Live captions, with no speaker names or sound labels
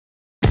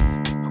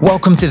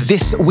Welcome to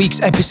this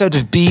week's episode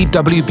of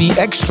BWB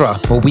Extra,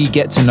 where we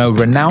get to know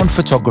renowned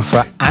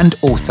photographer and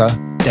author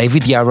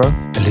David Yarrow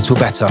a little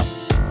better.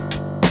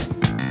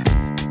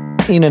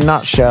 In a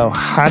nutshell,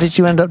 how did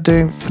you end up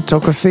doing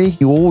photography?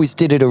 You always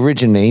did it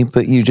originally,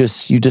 but you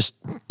just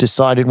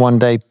decided one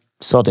day,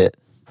 sod it.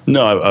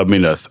 No, I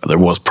mean, there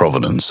was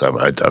providence.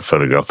 I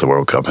photographed the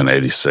World Cup in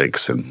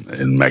 '86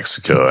 in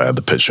Mexico. I had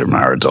the picture of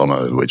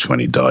Maradona, which when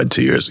he died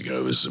 2 years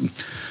ago was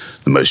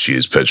the most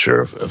used picture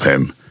of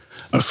him.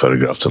 I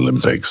photographed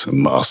Olympics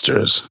and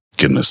Masters,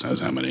 goodness knows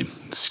how many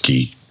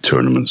ski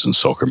tournaments and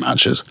soccer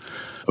matches.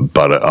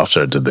 But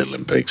after I did the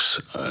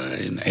Olympics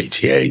in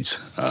 '88,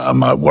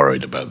 I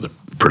worried about the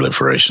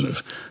proliferation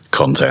of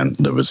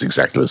content that was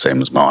exactly the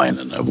same as mine,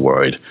 and I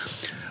worried.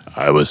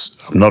 I'm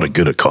not a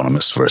good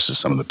economist versus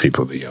some of the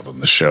people that you have on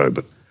the show,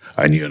 but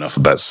I knew enough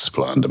about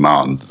supply and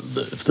demand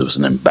that if there was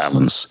an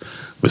imbalance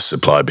with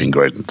supply being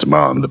greater than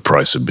demand, the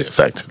price would be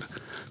affected.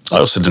 I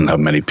also didn't have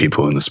many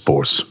people in the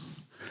sports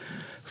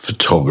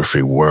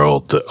photography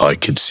world that I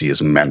could see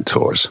as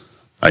mentors.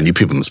 I knew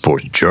people in the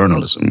sports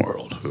journalism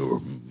world who were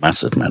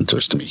massive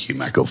mentors to me. Hugh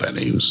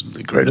McIlvenney, who's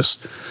the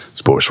greatest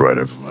sports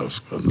writer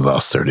of the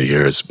last 30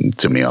 years,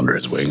 took me under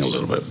his wing a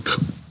little bit.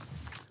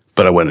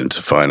 But I went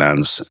into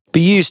finance.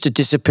 But you used to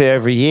disappear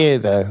every year,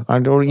 though.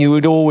 You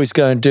would always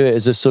go and do it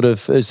as a sort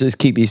of, as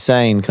keep you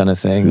sane kind of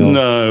thing. Or?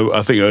 No,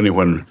 I think only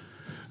when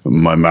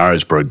my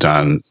marriage broke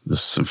down.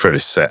 There's some fairly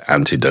set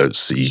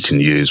antidotes that you can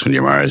use when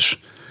your marriage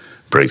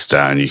breaks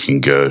down. You can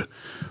go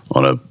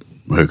on a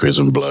hookers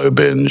and blow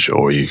binge,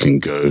 or you can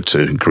go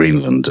to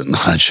Greenland, and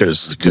I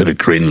chose to go to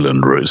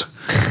Greenland route.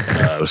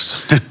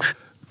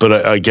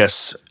 But I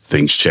guess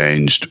things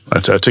changed. I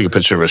took a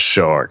picture of a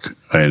shark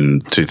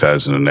in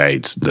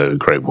 2008, the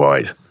great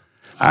white,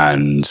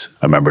 and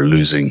I remember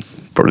losing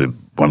probably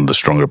one of the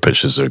stronger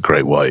pictures of a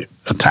great white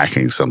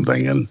attacking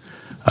something, and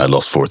I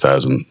lost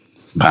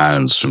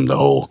 £4,000 from the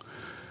whole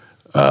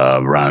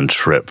round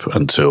trip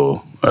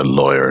until a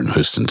lawyer in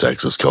Houston,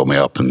 Texas called me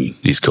up, and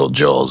he's called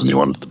Jaws, and he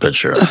wanted the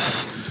picture.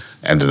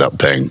 Ended up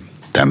paying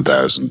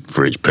 $10,000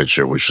 for each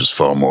picture, which was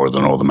far more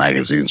than all the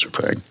magazines were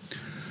paying.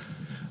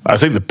 I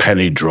think the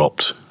penny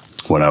dropped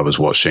when I was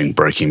watching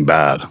Breaking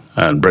Bad,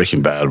 and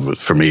Breaking Bad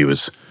for me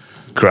was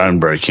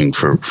groundbreaking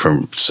for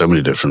so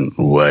many different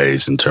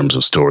ways in terms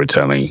of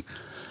storytelling,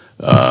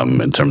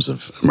 in terms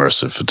of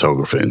immersive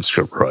photography and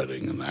script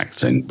writing and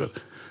acting, but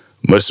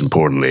most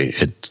importantly,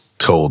 it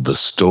told the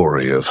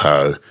story of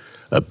how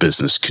a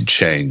business could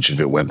change if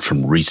it went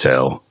from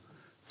retail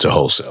to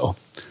wholesale.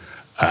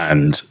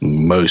 And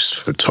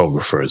most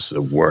photographers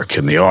that work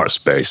in the art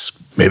space,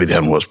 maybe they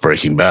haven't watched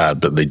Breaking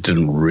Bad, but they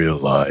didn't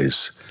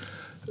realize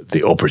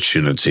the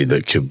opportunity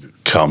that could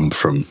come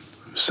from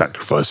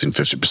sacrificing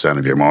 50%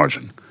 of your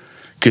margin,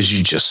 because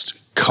you just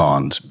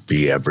can't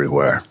be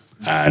everywhere.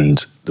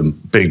 And the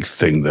big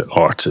thing that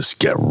artists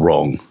get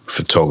wrong,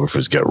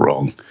 photographers get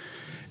wrong,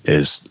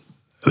 is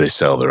they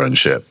sell their own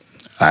shit.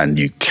 And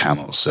you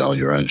cannot sell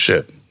your own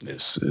shit.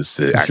 It's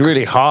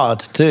really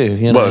hard too.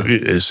 You know? Well,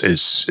 it's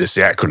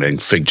the acronym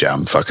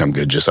FIGJAM. Fuck, I'm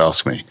good. Just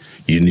ask me.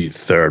 You need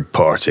third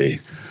party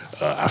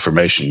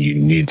affirmation. You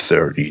need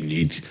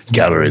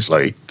galleries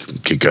like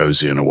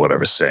Gagosian or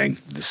whatever saying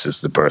this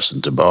is the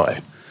person to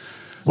buy.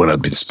 When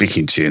I've been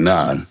speaking to you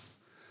now,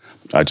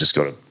 I just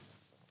got an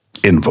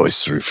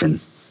invoice through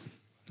from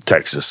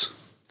Texas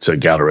to a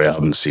gallery I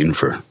haven't seen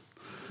for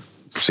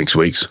 6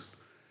 weeks,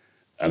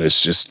 and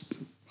it's just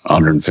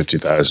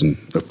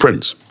 150,000 of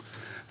prints.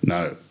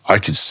 Now, I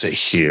could sit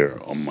here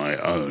on my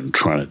own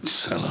trying to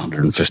sell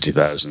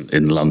 150,000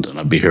 in London.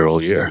 I'd be here all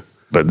year.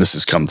 But this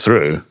has come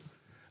through,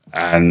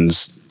 and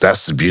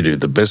that's the beauty of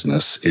the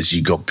business, is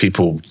you got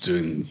people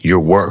doing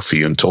your work for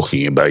you and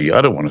talking about you.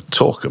 I don't want to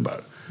talk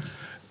about.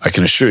 I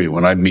can assure you,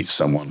 when I meet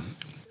someone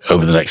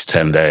over the next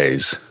 10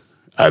 days,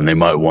 and they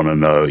might want to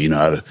know, I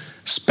had a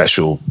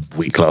special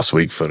week last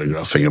week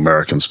photographing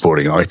American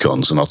sporting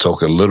icons, and I'll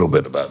talk a little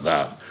bit about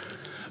that.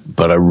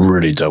 But I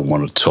really don't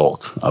want to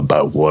talk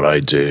about what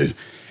I do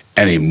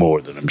any more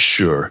than I'm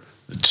sure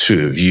the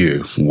two of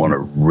you want to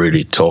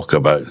really talk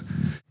about.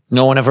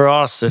 No one ever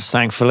asked us,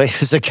 thankfully,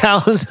 as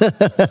accounts.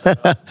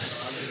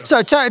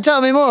 So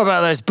tell me more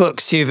about those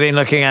books you've been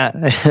looking at.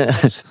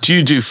 Do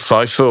you do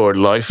FIFO or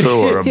LIFO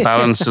or a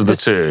balance of the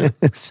two?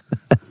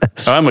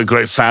 I'm a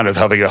great fan of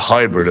having a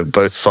hybrid of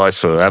both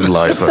FIFO and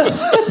LIFO.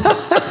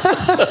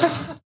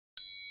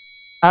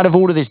 Out of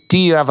all of this, do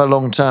you have a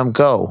long-term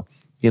goal?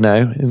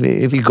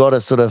 If you got a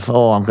sort of,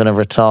 I'm going to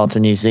retire to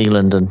New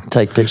Zealand and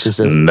take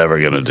pictures of... Never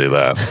going to do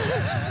that.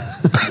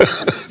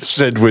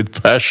 Said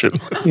with passion.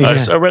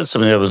 Yeah. I read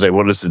something the other day,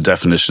 what is the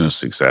definition of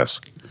success?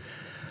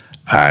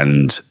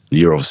 And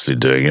you're obviously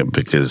doing it,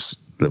 because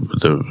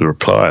the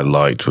reply I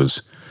liked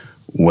was,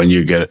 when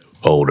you get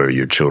older,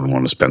 your children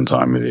want to spend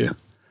time with you.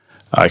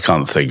 I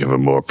can't think of a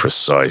more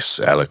precise,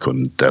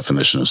 eloquent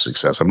definition of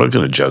success. I'm not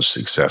going to judge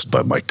success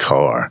by my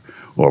car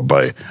or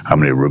by how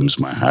many rooms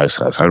my house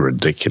has. How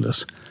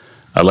ridiculous.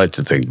 I like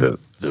to think that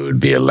there would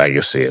be a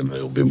legacy, and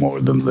it will be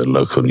more than the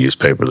local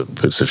newspaper that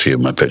puts a few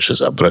of my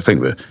pictures up. But I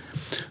think that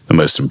the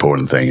most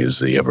important thing is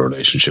that you have a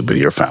relationship with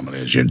your family,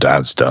 as your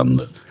dad's done,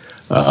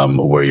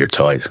 where you're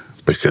tight,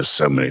 because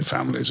so many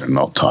families are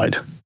not tight.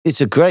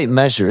 It's a great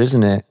measure,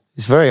 isn't it?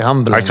 It's very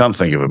humbling. I can't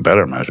think of a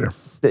better measure.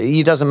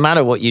 It doesn't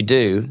matter what you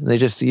do. You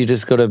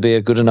just got to be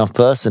a good enough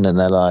person in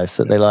their life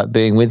that they like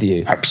being with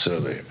you.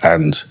 Absolutely.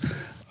 And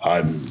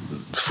I'm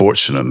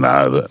fortunate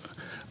now that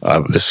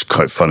it's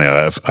quite funny.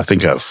 I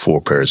think I have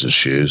 4 pairs of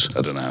shoes.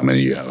 I don't know how many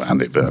you have,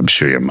 Andy, but I'm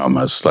sure your mum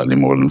has slightly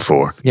more than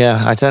 4.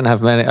 Yeah, I don't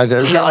have many. I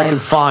can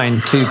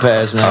find 2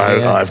 pairs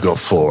now. I've got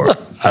 4.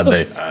 And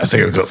I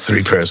think I've got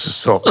 3 pairs of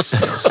socks.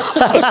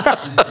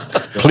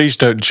 Please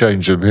don't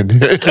change them.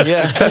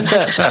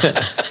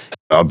 Yeah.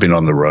 I've been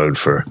on the road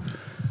for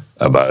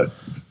about,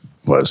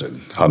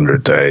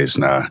 100 days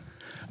now,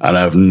 and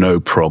I have no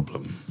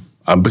problem.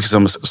 Because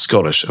I'm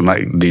Scottish, and that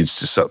leads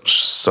to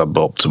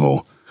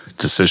suboptimal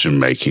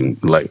decision-making.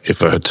 Like,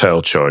 if a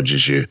hotel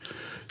charges you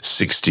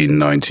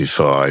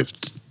 $16.95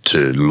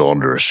 to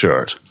launder a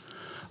shirt,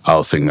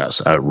 I'll think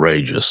that's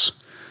outrageous.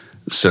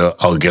 So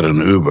I'll get an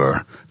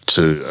Uber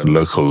to a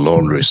local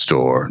laundry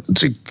store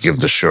to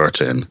give the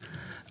shirt in,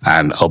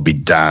 and I'll be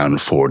down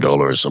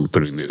 $4 on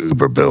putting the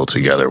Uber bill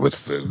together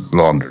with the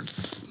laundered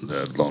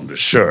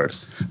shirt.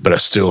 But I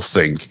still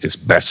think it's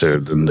better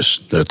than the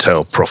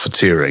hotel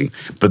profiteering.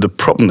 But the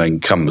problem then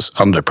comes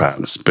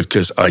underpants,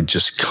 because I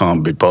just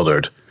can't be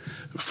bothered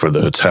for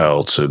the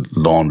hotel to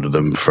launder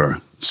them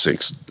for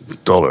 $6.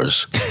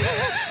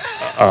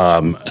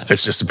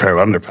 It's just a pair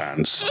of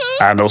underpants.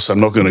 And also,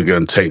 I'm not going to go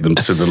and take them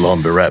to the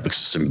launderette because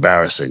it's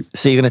embarrassing.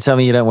 So you're going to tell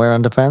me you don't wear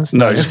underpants?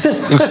 No,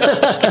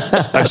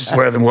 I just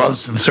wear them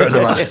once and throw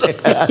them out.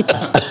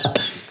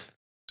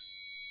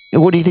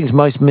 What do you think is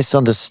most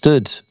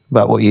misunderstood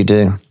about what you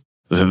do?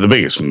 The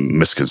biggest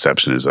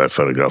misconception is I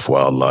photograph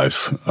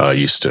wildlife. I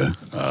used to,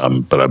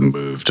 but I've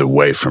moved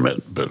away from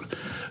it. But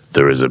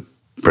there is a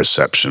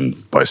perception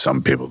by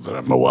some people that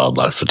I'm a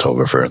wildlife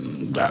photographer,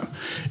 and that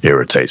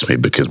irritates me,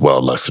 because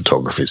wildlife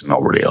photography is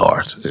not really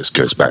art. This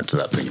goes back to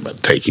that thing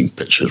about taking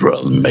pictures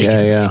rather than making.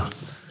 Yeah.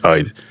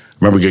 I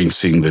remember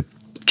seeing the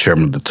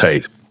chairman of the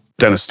Tate,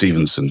 Dennis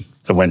Stevenson.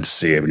 I went to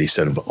see him, and he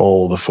said, of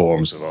all the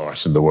forms of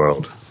art in the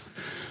world,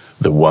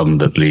 the one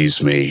that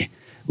leaves me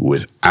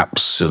with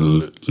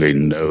absolutely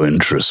no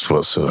interest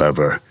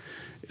whatsoever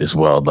is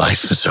wildlife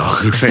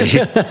photography.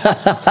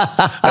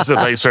 I said,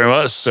 thanks very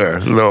much, sir,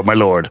 my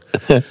lord.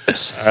 And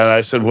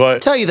I said,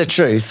 what? Tell you the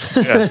truth.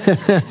 Yeah.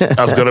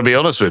 I've got to be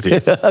honest with you.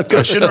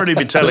 I shouldn't really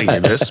be telling you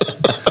this,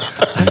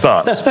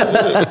 but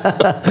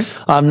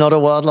I'm not a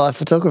wildlife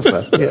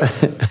photographer. Yeah.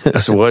 I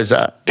said, why is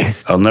that?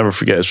 I'll never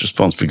forget his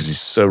response, because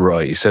he's so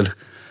right. He said,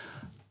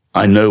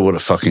 I know what a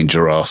fucking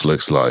giraffe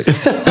looks like.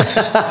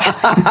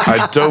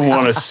 I don't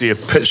want to see a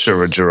picture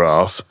of a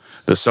giraffe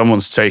that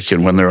someone's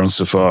taken when they're on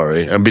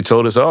safari and be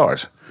told it's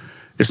art.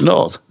 It's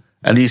not.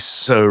 And he's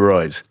so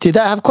right. Did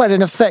that have quite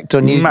an effect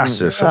on you?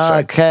 Massive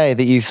effect. Okay,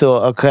 that you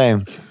thought,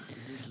 okay.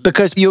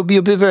 Because you'll be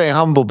very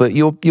humble, but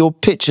your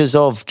pictures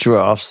of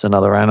giraffes and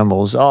other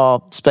animals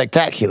are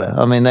spectacular.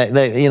 I mean,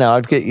 they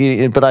I'd get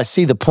you, but I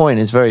see the point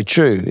is very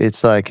true.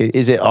 It's like,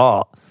 is it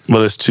art?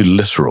 Well, it's too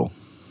literal.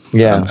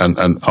 Yeah.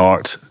 And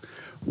art,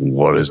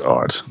 what is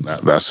art?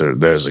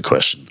 There's a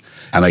question.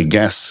 And I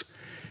guess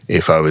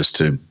if I was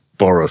to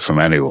borrow from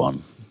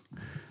anyone,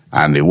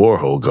 Andy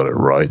Warhol got it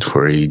right,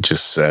 where he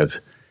just said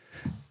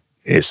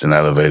it's an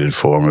elevated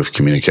form of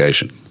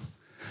communication.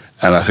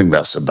 And I think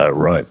that's about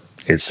right.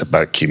 It's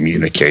about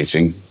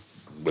communicating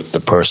with the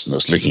person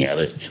that's looking at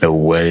it in a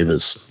way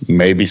that's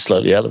maybe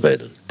slightly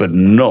elevated, but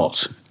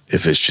not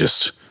if it's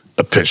just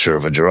a picture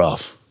of a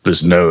giraffe.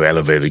 There's no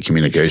elevated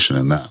communication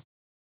in that.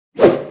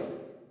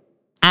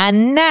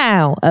 And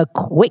now, a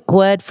quick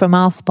word from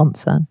our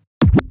sponsor.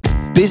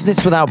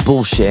 Business Without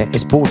Bullshit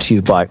is brought to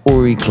you by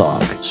Uri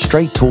Clark,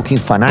 straight talking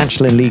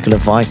financial and legal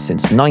advice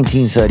since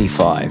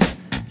 1935.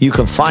 You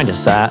can find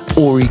us at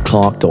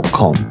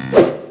uriclark.com.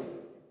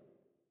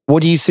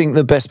 What do you think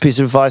the best piece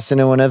of advice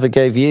anyone ever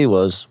gave you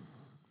was?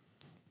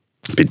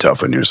 Be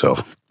tough on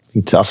yourself.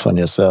 Be tough on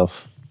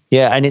yourself.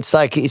 Yeah, and it's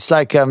like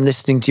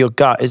listening to your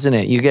gut, isn't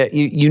it?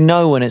 You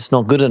know when it's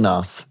not good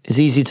enough. It's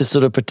easy to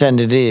sort of pretend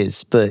it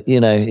is, but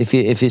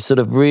if you sort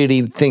of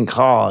really think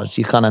hard,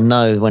 you kind of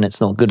know when it's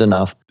not good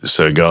enough.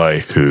 So a guy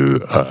who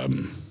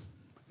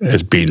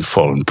has been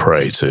fallen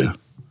prey to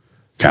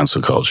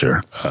cancel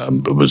culture,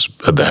 but was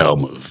at the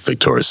helm of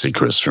Victoria's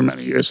Secret for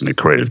many years and a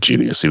creative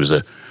genius. He was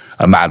a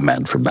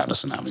madman from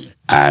Madison Avenue.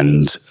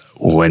 And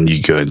when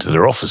you go into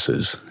their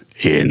offices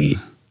in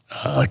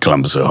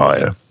Columbus,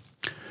 Ohio,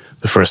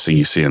 the first thing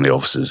you see in the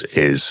offices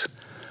is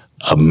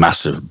a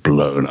massive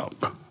blown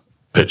up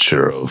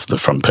picture of the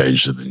front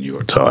page of the New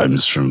York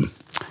Times from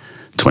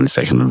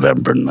 22nd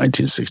November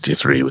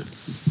 1963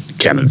 with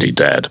Kennedy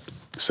dead.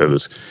 So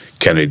there's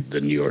Kennedy,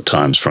 the New York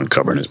Times front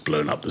cover, and it's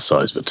blown up the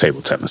size of a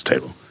table tennis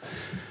table.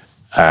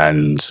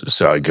 And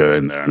so I go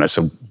in there and I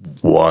said,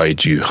 why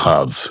do you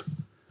have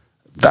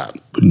that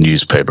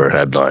newspaper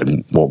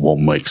headline? What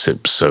makes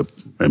it so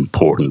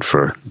important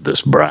for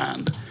this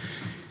brand?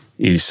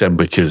 He said,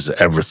 because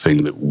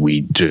everything that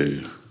we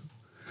do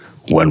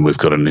when we've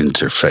got an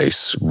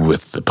interface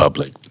with the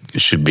public,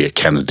 it should be a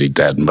Kennedy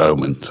dead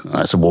moment. And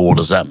I said, well, what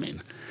does that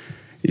mean?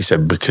 He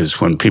said,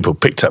 because when people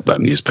picked up that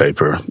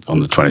newspaper on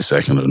the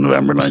 22nd of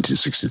November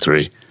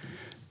 1963,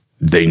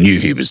 they knew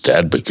he was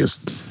dead because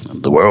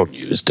the world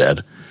knew he was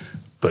dead.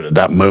 But at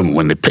that moment,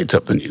 when they picked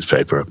up the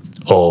newspaper,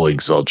 all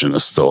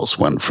exogenous thoughts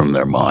went from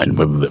their mind,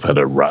 whether they've had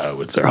a row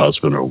with their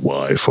husband or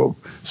wife or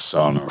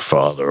son or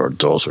father or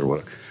daughter or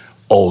whatever.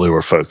 All they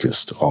were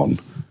focused on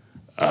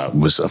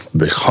was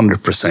the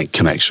 100%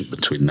 connection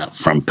between that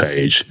front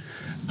page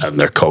and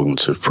their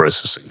cognitive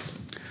processing.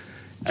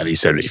 And he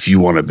said, if you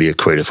want to be a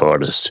creative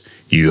artist,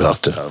 you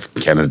have to have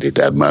Kennedy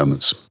dead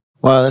moments.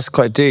 Wow, that's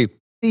quite deep.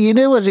 You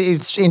know what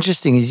it's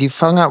interesting is you've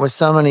hung out with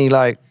so many,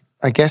 like,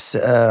 I guess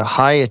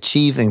high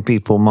achieving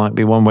people might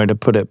be one way to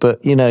put it.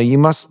 But, you know,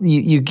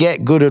 you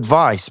get good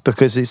advice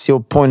because it's your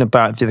point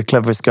about if you're the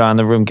cleverest guy in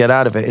the room, get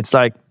out of it. It's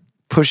like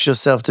push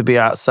yourself to be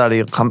outside of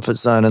your comfort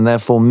zone and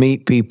therefore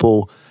meet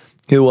people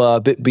who are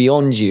a bit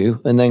beyond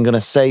you and then going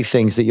to say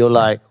things that you're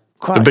like,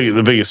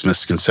 the biggest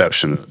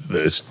misconception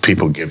that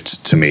people give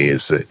to me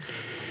is that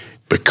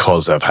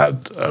because I've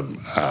had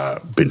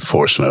been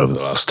fortunate over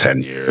the last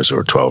 10 years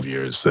or 12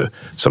 years, that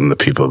some of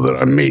the people that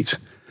I meet,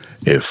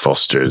 it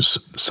fosters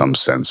some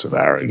sense of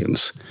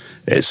arrogance.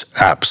 It's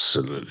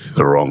absolutely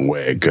the wrong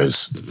way. It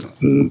goes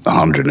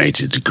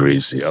 180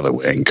 degrees the other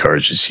way,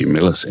 encourages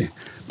humility.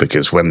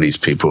 Because when these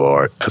people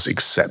are as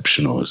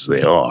exceptional as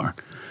they are,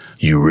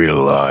 you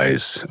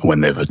realize when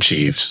they've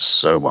achieved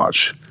so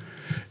much,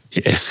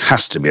 it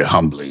has to be a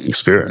humbling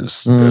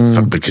experience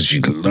because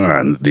you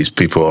learn that these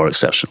people are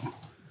exceptional.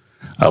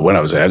 When I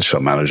was a hedge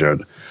fund manager,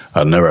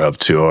 I'd never have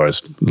 2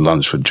 hours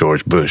lunch with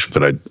George Bush,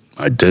 but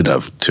I did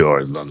have 2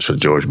 hours lunch with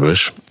George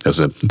Bush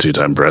as a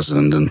 2-time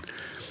president, and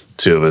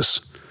 2 of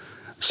us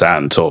sat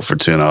and talked for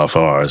 2.5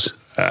 hours,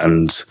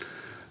 and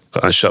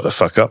I shut the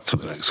fuck up for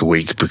the next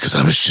week because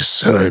I was just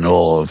so in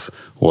awe of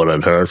what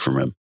I'd heard from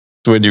him.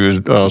 When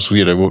you were asked,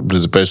 you know, what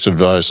was the best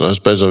advice, I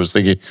suppose I was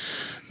thinking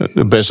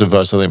the best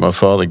advice I think my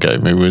father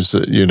gave me was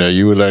that, you know,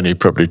 you will only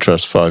probably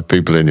trust 5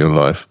 people in your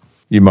life.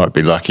 You might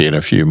be lucky in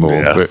a few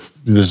more, but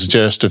there's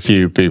just a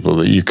few people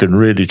that you can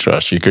really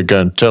trust. You could go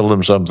and tell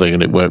them something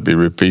and it won't be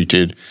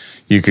repeated.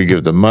 You could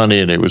give them money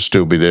and it would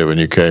still be there when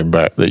you came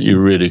back, that you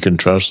really can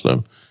trust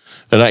them.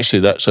 And actually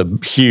that's a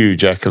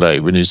huge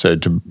accolade when you say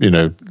to, you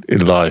know,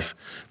 in life,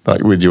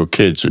 like with your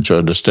kids, which I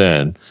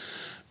understand.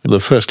 The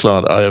first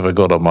client I ever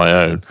got on my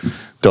own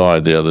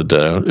died the other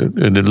day,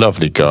 and a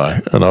lovely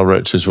guy. And I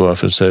wrote to his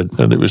wife and said,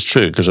 and it was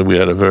true because we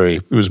had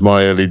it was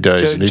my early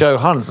days. Joe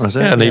Hunt, was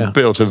it? Yeah, and he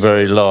built a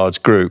very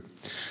large group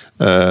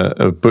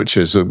of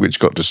butchers, which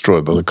got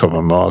destroyed by the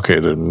common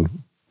market and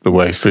the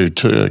way food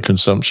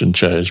consumption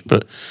changed.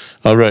 But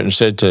I wrote and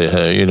said to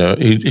her, you know,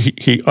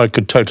 I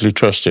could totally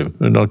trust him,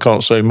 and I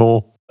can't say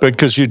more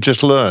because you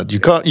just learned.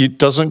 It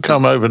doesn't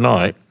come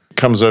overnight. It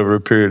comes over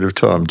a period of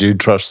time. Do you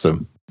trust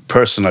them?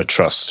 Person I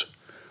trust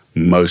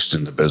most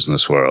in the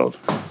business world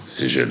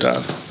is your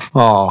dad.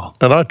 Oh,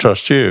 and I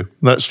trust you.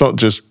 That's not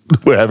just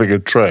we're having a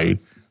trade.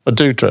 I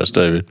do trust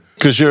David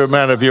because you're a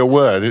man of your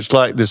word. It's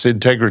like this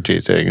integrity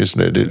thing, isn't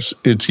it?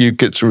 It's you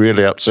gets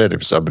really upset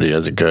if somebody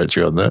hasn't coached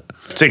you on that,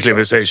 particularly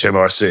if it's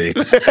HMRC.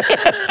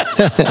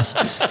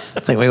 I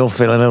think we all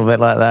feel a little bit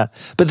like that.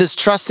 But there's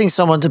trusting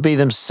someone to be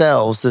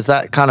themselves. There's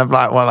that kind of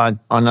like, well,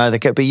 I know they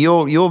could, but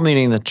you're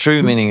meaning the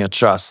true meaning of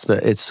trust,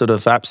 that it's sort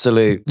of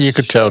absolute. You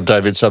could tell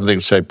David something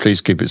and say,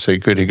 please keep it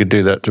secret. He could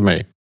do that to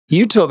me.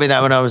 You taught me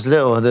that when I was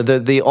little,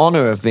 the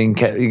honor of being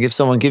kept. If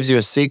someone gives you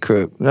a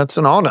secret, that's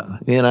an honor,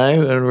 you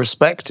know, and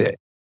respect it.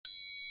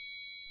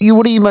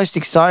 What are you most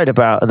excited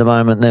about at the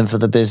moment then for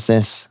the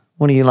business?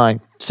 What are you like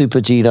super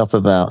G'd up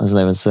about, as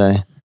they would say?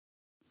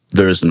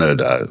 There is no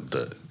doubt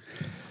that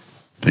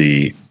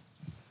the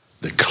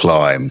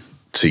climb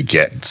to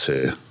get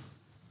to,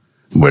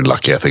 we're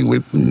lucky, I think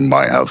we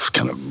might have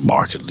kind of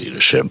market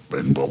leadership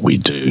in what we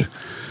do.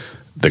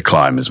 The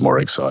climb is more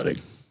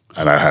exciting.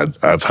 And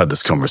I've had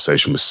this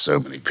conversation with so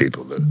many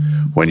people that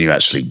when you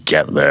actually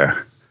get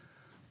there,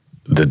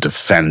 the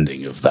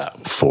defending of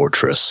that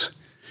fortress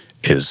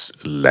is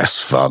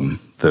less fun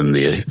than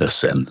the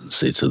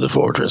ascendancy to the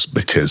fortress,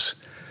 because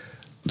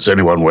there's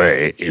only one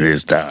way, it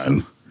is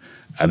down.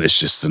 And it's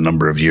just the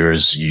number of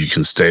years you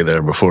can stay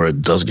there before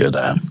it does go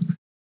down.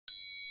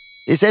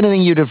 Is there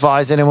anything you'd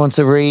advise anyone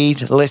to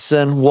read,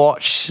 listen,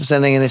 watch? Is there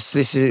anything in this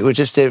we're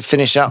just to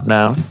finish up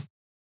now?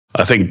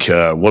 I think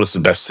what is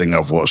the best thing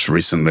I've watched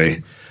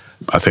recently?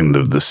 I think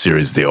the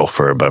series The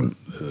Offer, about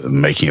the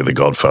making of The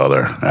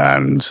Godfather,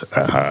 and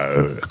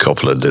how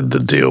Coppola did the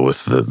deal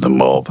with the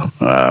mob,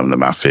 the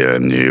mafia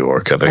in New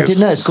York. I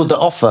didn't know. It's called The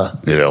Offer.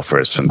 The Offer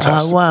is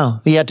fantastic. Oh,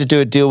 wow. He had to do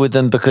a deal with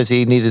them because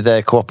he needed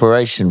their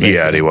cooperation, basically.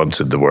 Yeah, and he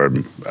wanted the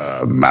word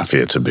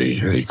mafia to be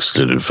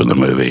excluded from the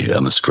movie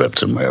and the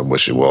script, and I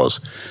wish it was.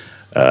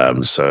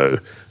 So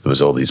there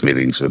was all these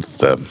meetings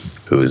with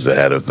who was the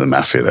head of the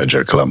mafia there,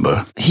 Joe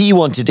Colombo. He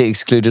wanted it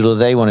excluded, or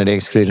they wanted it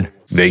excluded?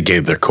 They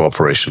gave their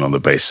cooperation on the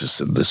basis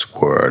that this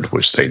word,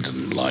 which they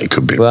didn't like,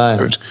 could be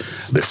murdered.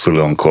 They fully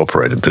on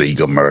cooperated, but he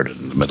got murdered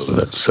in the middle of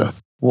it. So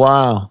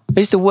Wow.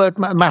 Is the word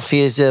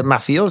mafia is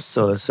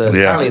mafioso? It's an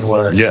Italian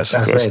word. Yes,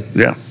 of course.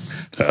 Yeah.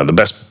 The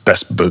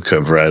best book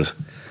I've read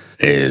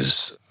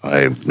is,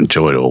 I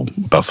enjoyed all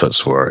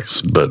Buffett's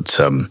works, but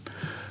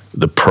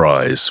The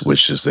Prize,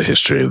 which is the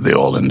history of the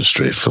oil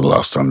industry for the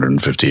last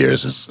 150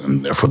 years,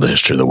 and therefore the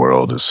history of the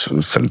world, is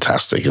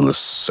fantastic. And there's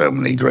so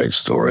many great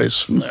stories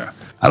from there.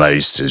 And I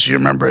used to, as you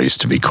remember, I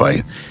used to be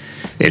quite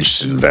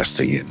interested in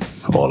investing in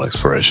oil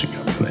exploration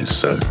companies.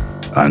 So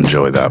I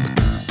enjoy that.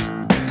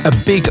 A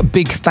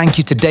big thank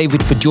you to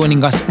David for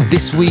joining us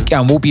this week,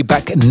 and we'll be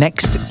back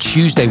next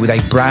Tuesday with a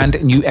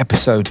brand new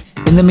episode.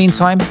 In the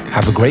meantime,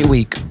 have a great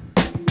week.